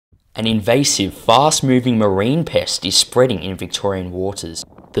An invasive, fast-moving marine pest is spreading in Victorian waters.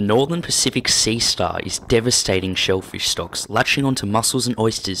 The northern Pacific Seastar is devastating shellfish stocks, latching onto mussels and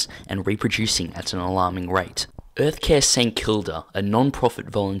oysters and reproducing at an alarming rate. Earthcare St Kilda, a non-profit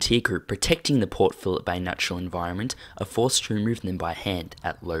volunteer group protecting the Port Phillip Bay natural environment, are forced to remove them by hand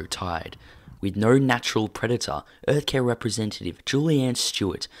at low tide. With no natural predator, Earthcare representative Julianne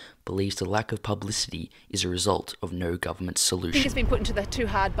Stewart believes the lack of publicity is a result of no government solution. I think it's been put into the too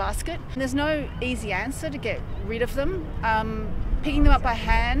hard basket. There's no easy answer to get rid of them. Picking them up by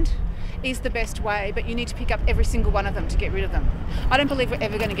hand is the best way, but you need to pick up every single one of them to get rid of them. I don't believe we're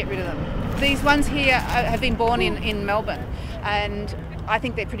ever going to get rid of them. These ones here have been born in Melbourne, and I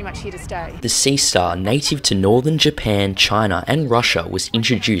think they're pretty much here to stay. The Seastar, native to northern Japan, China and Russia, was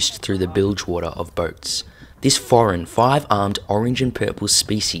introduced through the bilge water of boats. This foreign, 5-armed orange and purple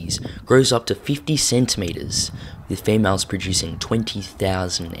species grows up to 50 centimetres, with females producing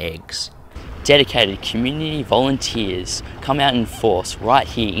 20,000 eggs. Dedicated community volunteers come out in force right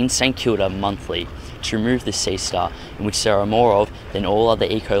here in St Kilda monthly to remove the Seastar, in which there are more of than all other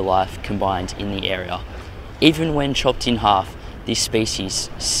eco-life combined in the area. Even when chopped in half, this species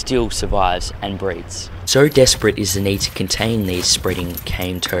still survives and breeds. So desperate is the need to contain these spreading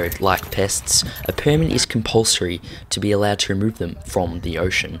cane toad-like pests, a permit is compulsory to be allowed to remove them from the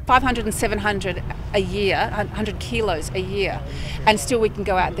ocean. 500 and 700 a year, 100 kilos a year, and still we can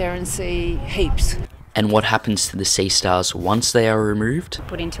go out there and see heaps. And what happens to the Seastars once they are removed?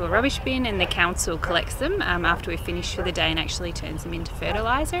 Put into a rubbish bin, and the council collects them after we finish for the day and actually turns them into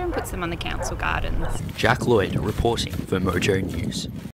fertiliser and puts them on the council gardens. Jack Lloyd reporting for Mojo News.